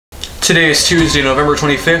Today is Tuesday, November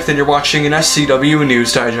 25th, and you're watching an SCW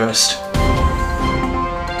News Digest.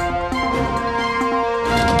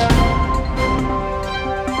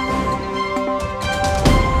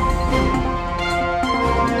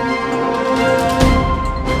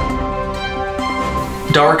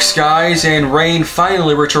 Dark skies and rain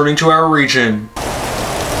finally returning to our region.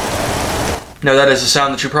 Now that is a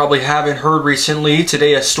sound that you probably haven't heard recently.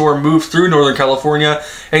 Today a storm moved through Northern California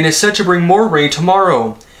and is set to bring more rain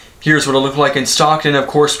tomorrow. Here's what it looked like in Stockton. Of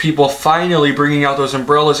course, people finally bringing out those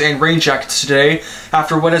umbrellas and rain jackets today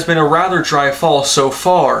after what has been a rather dry fall so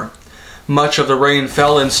far. Much of the rain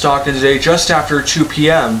fell in Stockton today just after 2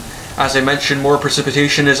 p.m. As I mentioned, more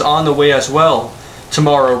precipitation is on the way as well.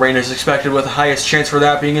 Tomorrow, rain is expected with the highest chance for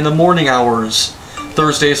that being in the morning hours.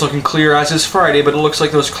 Thursday is looking clear, as is Friday, but it looks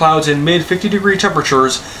like those clouds in mid-50-degree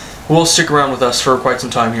temperatures will stick around with us for quite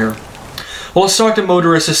some time here. Well, a Stockton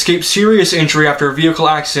motorist escaped serious injury after a vehicle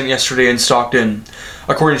accident yesterday in Stockton.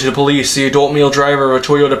 According to the police, the adult male driver of a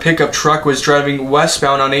Toyota pickup truck was driving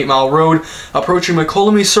westbound on 8 Mile Road, approaching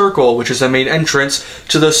McCollum Circle, which is the main entrance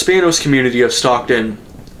to the Spanos community of Stockton.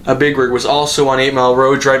 A big rig was also on 8 Mile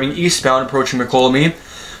Road, driving eastbound, approaching McCollum.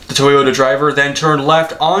 The Toyota driver then turned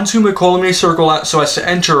left onto McCollum Circle so as to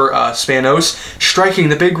enter Spanos, striking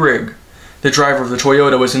the big rig. The driver of the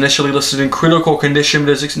Toyota was initially listed in critical condition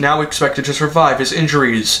but is now expected to survive his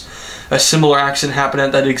injuries. A similar accident happened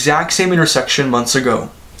at that exact same intersection months ago.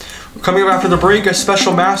 Coming up after the break, a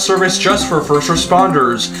special mass service just for first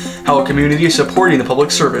responders, how a community is supporting the public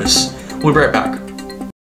service. We'll be right back.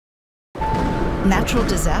 Natural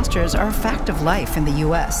disasters are a fact of life in the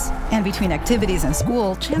U.S. And between activities and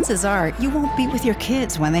school, chances are you won't be with your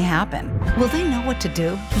kids when they happen. Will they know what to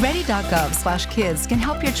do? Ready.gov/kids can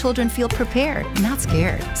help your children feel prepared, not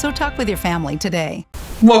scared. So talk with your family today.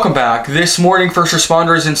 Welcome back. This morning, first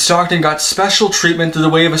responders in Stockton got special treatment through the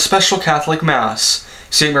way of a special Catholic Mass.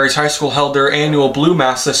 St. Mary's High School held their annual Blue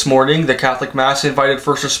Mass this morning. The Catholic Mass invited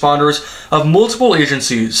first responders of multiple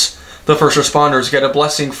agencies. The first responders get a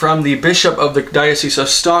blessing from the Bishop of the Diocese of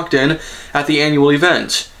Stockton at the annual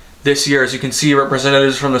event. This year, as you can see,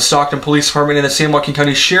 representatives from the Stockton Police Department and the San Joaquin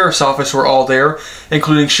County Sheriff's Office were all there,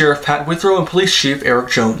 including Sheriff Pat Withrow and Police Chief Eric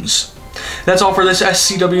Jones. That's all for this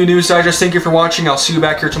SCW News Digest. Thank you for watching. I'll see you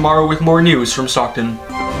back here tomorrow with more news from Stockton.